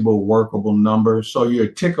 manageable, workable number. So you're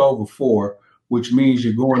a tick over 4, which means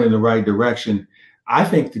you're going in the right direction. I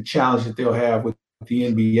think the challenge that they'll have with the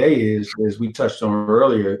NBA is, as we touched on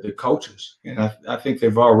earlier, the coaches. And I think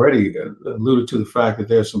they've already alluded to the fact that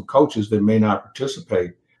there's some coaches that may not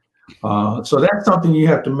participate. So that's something you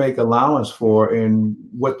have to make allowance for and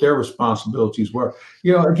what their responsibilities were.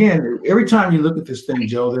 Again, every time you look at this thing,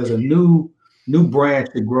 Joe, there's a new branch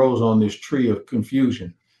that grows on this tree of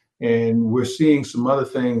confusion. And we're seeing some other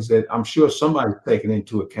things that I'm sure somebody's taken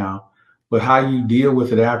into account, but how you deal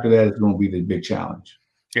with it after that is going to be the big challenge.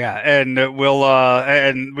 Yeah, and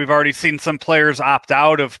and we've already seen some players opt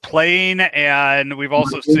out of playing, and we've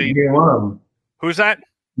also seen one of them. Who's that?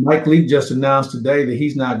 Mike Leake just announced today that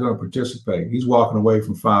he's not going to participate. He's walking away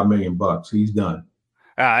from $5 million. He's done.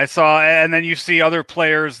 I saw, and then you see other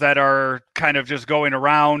players that are kind of just going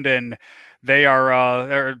around, and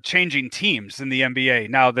they're changing teams in the NBA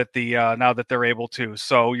now that they're able to.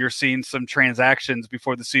 So you're seeing some transactions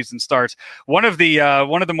before the season starts. One of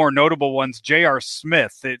the more notable ones, J.R.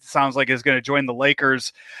 Smith, it sounds like is going to join the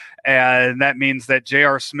Lakers, and that means that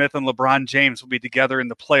J.R. Smith and LeBron James will be together in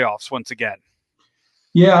the playoffs once again.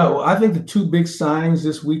 Yeah, I think the two big signings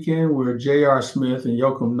this weekend were J.R. Smith and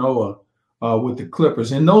Joakim Noah with the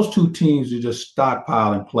Clippers. And those two teams are just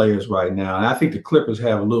stockpiling players right now. And I think the Clippers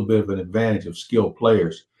have a little bit of an advantage of skilled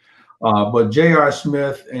players. But J.R.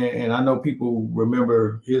 Smith, and I know people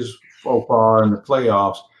remember his faux pas in the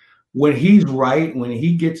playoffs, when he's right, when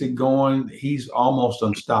he gets it going, he's almost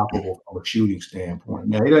unstoppable from a shooting standpoint.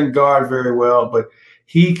 Now, he doesn't guard very well, but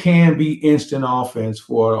he can be instant offense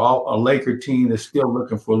for a Laker team that's still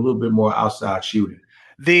looking for a little bit more outside shooting.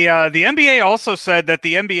 The NBA also said that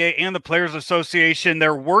the NBA and the Players Association,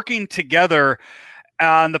 they're working together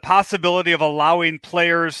on the possibility of allowing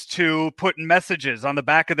players to put messages on the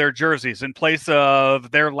back of their jerseys in place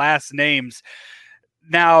of their last names.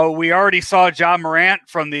 Now, we already saw Ja Morant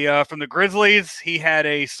from the Grizzlies. He had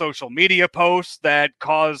a social media post that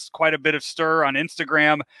caused quite a bit of stir on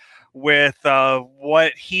Instagram with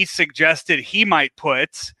what he suggested he might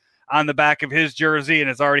put on the back of his jersey, and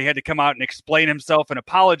has already had to come out and explain himself and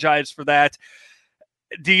apologize for that.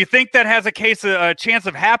 Do you think that has a chance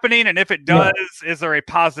of happening? And if it does, Is there a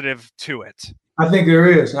positive to it? I think there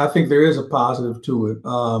is. I think there is a positive to it.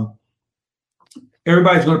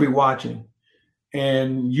 Everybody's going to be watching,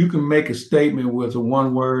 and you can make a statement with a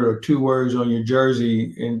 1 word or 2 words on your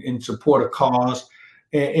jersey in support of cause.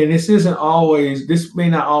 And this may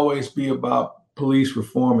not always be about police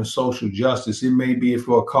reform and social justice. It may be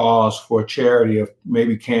for a cause, for a charity of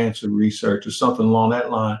maybe cancer research or something along that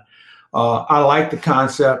line. I like the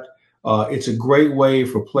concept. It's a great way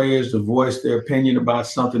for players to voice their opinion about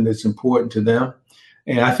something that's important to them.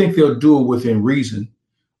 And I think they'll do it within reason.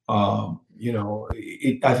 I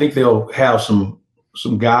think they'll have some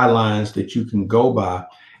guidelines that you can go by.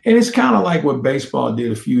 And it's kind of like what baseball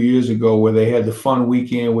did a few years ago, where they had the fun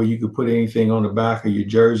weekend where you could put anything on the back of your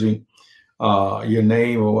jersey, your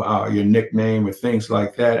name or your nickname or things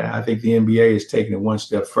like that. And I think the NBA is taking it one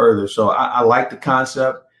step further. So I like the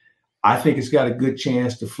concept. I think it's got a good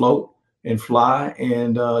chance to float and fly.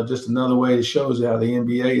 And just another way it shows how the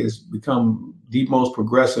NBA has become the most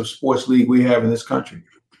progressive sports league we have in this country.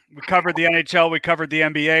 We covered the NHL. We covered the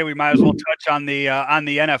NBA. We might as well touch on the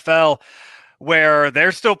NFL, where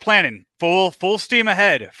they're still planning full steam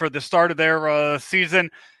ahead for the start of their season.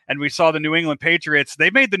 And we saw the New England Patriots. They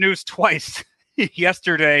made the news twice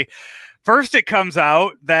yesterday. First, it comes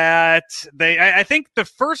out that I think the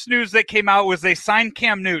first news that came out was they signed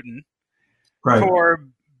Cam Newton for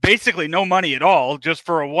basically no money at all, just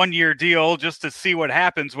for a 1-year deal, just to see what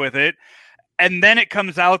happens with it. And then it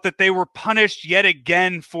comes out that they were punished yet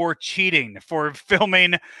again for cheating, for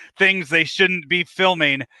filming things they shouldn't be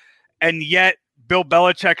filming. And yet Bill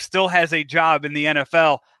Belichick still has a job in the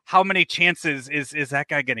NFL. How many chances is that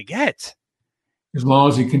guy going to get? As long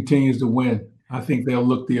as he continues to win, I think they'll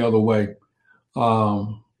look the other way.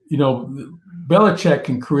 Belichick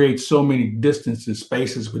can create so many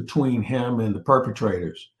spaces between him and the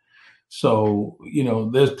perpetrators. So,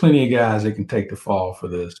 there's plenty of guys that can take the fall for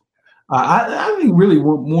this. I think really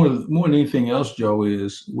more than anything else, Joe,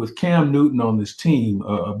 is with Cam Newton on this team,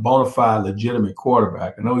 a bona fide legitimate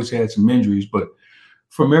quarterback. I know he's had some injuries, but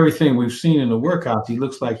from everything we've seen in the workouts, he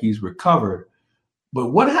looks like he's recovered. But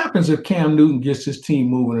what happens if Cam Newton gets his team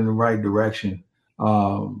moving in the right direction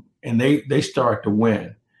and they start to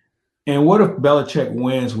win? And what if Belichick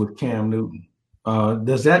wins with Cam Newton?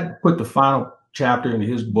 Does that put the final chapter in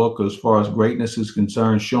his book as far as greatness is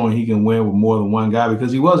concerned, showing he can win with more than one guy?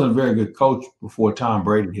 Because he wasn't a very good coach before Tom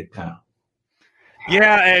Brady hit town.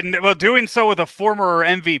 Yeah, and doing so with a former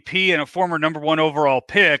MVP and a former #1 overall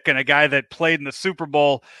pick and a guy that played in the Super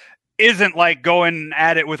Bowl isn't like going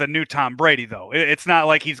at it with a new Tom Brady, though. It's not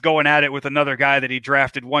like he's going at it with another guy that he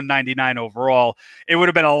drafted 199 overall. It would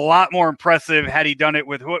have been a lot more impressive had he done it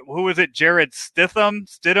with, who was it, Jared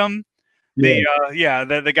Stidham?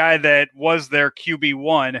 The guy that was their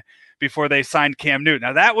QB1 before they signed Cam Newton.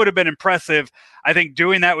 Now, that would have been impressive. I think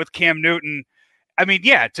doing that with Cam Newton,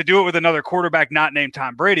 to do it with another quarterback not named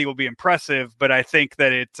Tom Brady will be impressive, but I think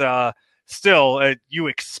that it still you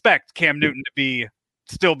expect Cam Newton to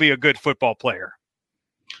still be a good football player.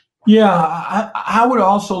 Yeah, I would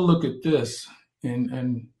also look at this,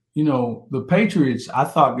 and the Patriots, I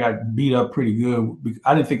thought, got beat up pretty good.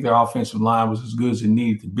 I didn't think their offensive line was as good as it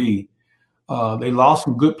needed to be. They lost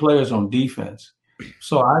some good players on defense.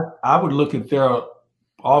 So I would look at their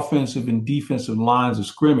offensive and defensive lines of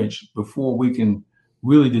scrimmage before we can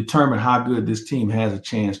really determine how good this team has a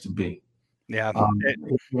chance to be. Yeah.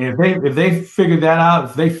 If they figure that out,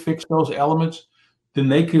 if they fix those elements, then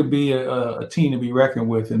they could be a team to be reckoned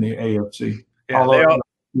with in the AFC. Yeah, Although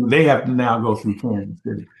they have to now go through Kansas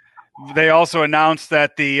City. They also announced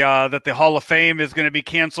that the Hall of Fame is going to be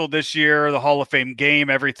canceled this year. The Hall of Fame game,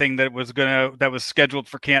 everything that was scheduled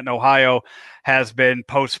for Canton, Ohio, has been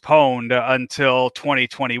postponed until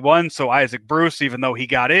 2021. So Isaac Bruce, even though he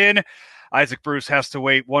got in, Isaac Bruce has to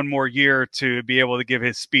wait one more year to be able to give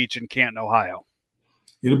his speech in Canton, Ohio.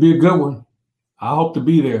 It'll be a good one. I hope to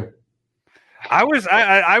be there. I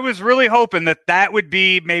was really hoping that would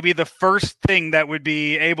be maybe the first thing that would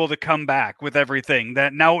be able to come back with everything.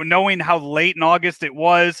 That now, knowing how late in August it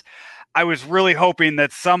was, I was really hoping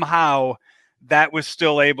that somehow that was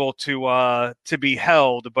still able to be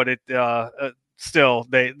held. But it still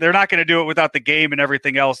they're not going to do it without the game and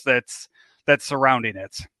everything else that's surrounding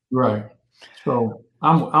it. Right. So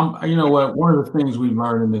I'm you know what, one of the things we've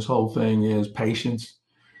learned in this whole thing is patience.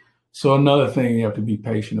 So another thing you have to be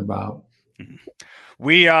patient about.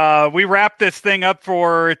 We wrap this thing up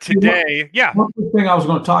for today. Yeah. One thing I was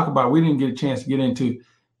going to talk about, we didn't get a chance to get into.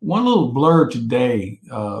 One little blur today,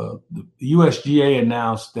 the USGA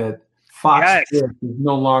announced that Fox Sports is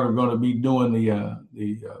no longer going to be doing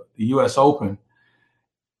the U.S. Open.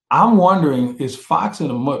 I'm wondering, is Fox in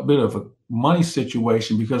a bit of a money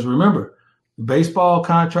situation? Because remember, the baseball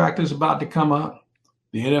contract is about to come up.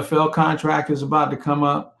 The NFL contract is about to come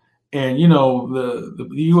up. And, you know, the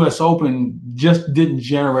U.S. Open just didn't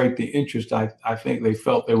generate the interest I think they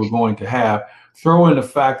felt they were going to have. Throw in the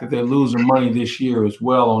fact that they're losing money this year as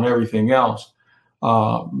well on everything else.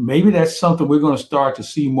 Maybe that's something we're going to start to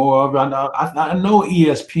see more of. I know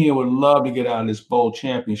ESPN would love to get out of this bowl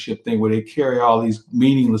championship thing where they carry all these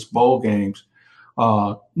meaningless bowl games.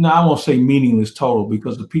 Now, I won't say meaningless total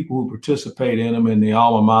because the people who participate in them and the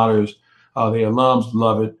alma maters, the alums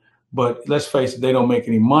love it. But let's face it, they don't make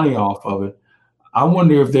any money off of it. I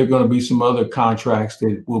wonder if there are going to be some other contracts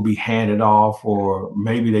that will be handed off, or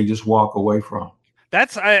maybe they just walk away from.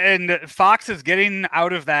 And Fox is getting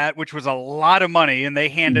out of that, which was a lot of money, and they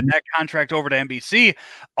handed that contract over to NBC.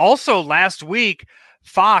 Also, last week,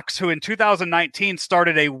 Fox, who in 2019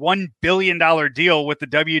 started a $1 billion deal with the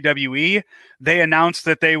WWE, they announced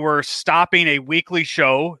that they were stopping a weekly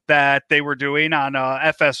show that they were doing on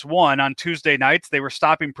FS1 on Tuesday nights. They were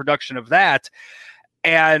stopping production of that.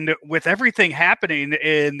 And with everything happening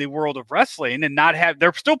in the world of wrestling and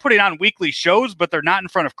they're still putting on weekly shows, but they're not in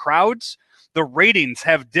front of crowds. The ratings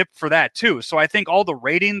have dipped for that too. So I think all the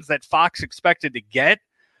ratings that Fox expected to get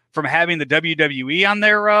from having the WWE on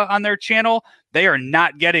their channel, they are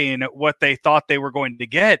not getting what they thought they were going to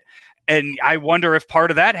get. And I wonder if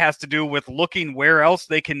part of that has to do with looking where else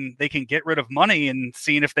they can get rid of money and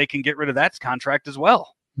seeing if they can get rid of that contract as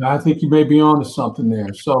well. I think you may be on to something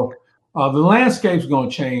there. So the landscape's going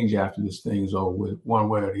to change after this thing's over with, one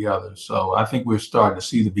way or the other. So I think we're starting to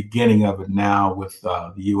see the beginning of it now with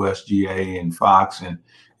the USGA and Fox, and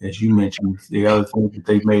as you mentioned, the other things that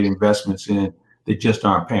they've made investments in that just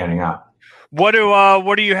aren't panning out. What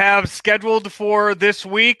do you have scheduled for this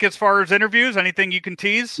week as far as interviews? Anything you can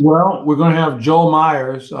tease? Well, we're going to have Joel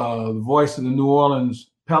Myers, the voice of the New Orleans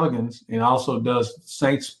Pelicans, and also does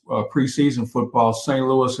Saints preseason football, St.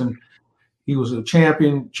 Louis, and he was a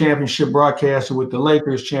championship broadcaster with the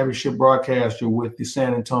Lakers, championship broadcaster with the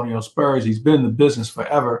San Antonio Spurs. He's been in the business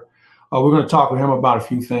forever. We're going to talk with him about a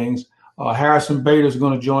few things. Harrison Bader is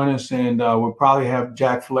going to join us, and we'll probably have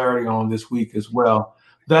Jack Flaherty on this week as well.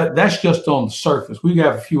 That's just on the surface. We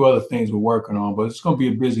have a few other things we're working on, but it's going to be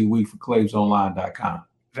a busy week for ClaibsOnline.com.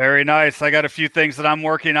 Very nice. I got a few things that I'm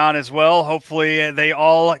working on as well. Hopefully they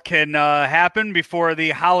all can happen before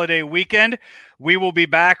the holiday weekend. We will be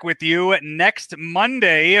back with you next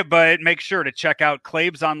Monday, but make sure to check out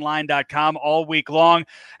ClaibsOnline.com all week long.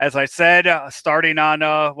 As I said, starting on,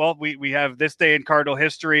 we have This Day in Cardinal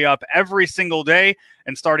History up every single day,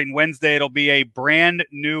 and starting Wednesday, it'll be a brand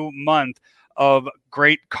new month of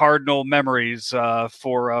great Cardinal memories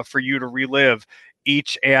for you to relive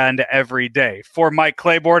each and every day. For Mike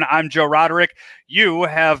Claiborne, I'm Joe Roderick. You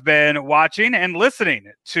have been watching and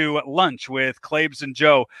listening to Lunch with Claibs and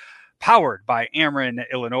Joe, powered by Ameren,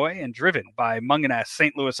 Illinois, and driven by Mungenast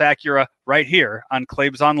St. Louis Acura right here on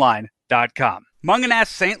ClaibsOnline.com. Mungenast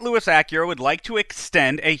St. Louis Acura would like to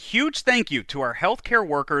extend a huge thank you to our healthcare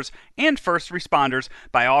workers and first responders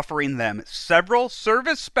by offering them several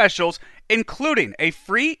service specials, including a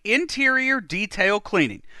free interior detail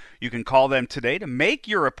cleaning. You can call them today to make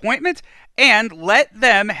your appointment and let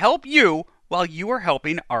them help you while you are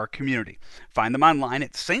helping our community. Find them online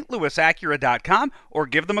at stlouisacura.com or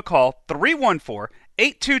give them a call, 314-888-8888.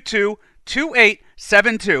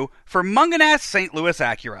 822-2872 for Munganast St. Louis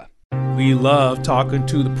Acura. We love talking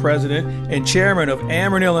to the president and chairman of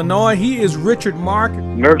Ameren, Illinois. He is Richard Mark.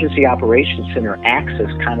 Emergency Operations Center acts as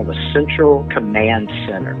kind of a central command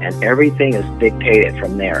center, and everything is dictated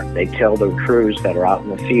from there. They tell the crews that are out in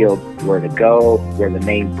the field where to go, where the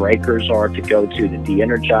main breakers are to go to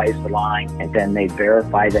de-energize the line, and then they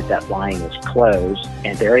verify that that line is closed,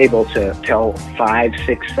 and they're able to tell 500,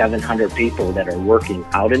 600, 700 people that are working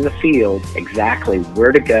out in the field exactly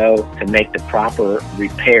where to go to make the proper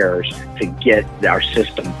repairs to get our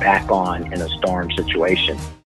system back on in a storm situation.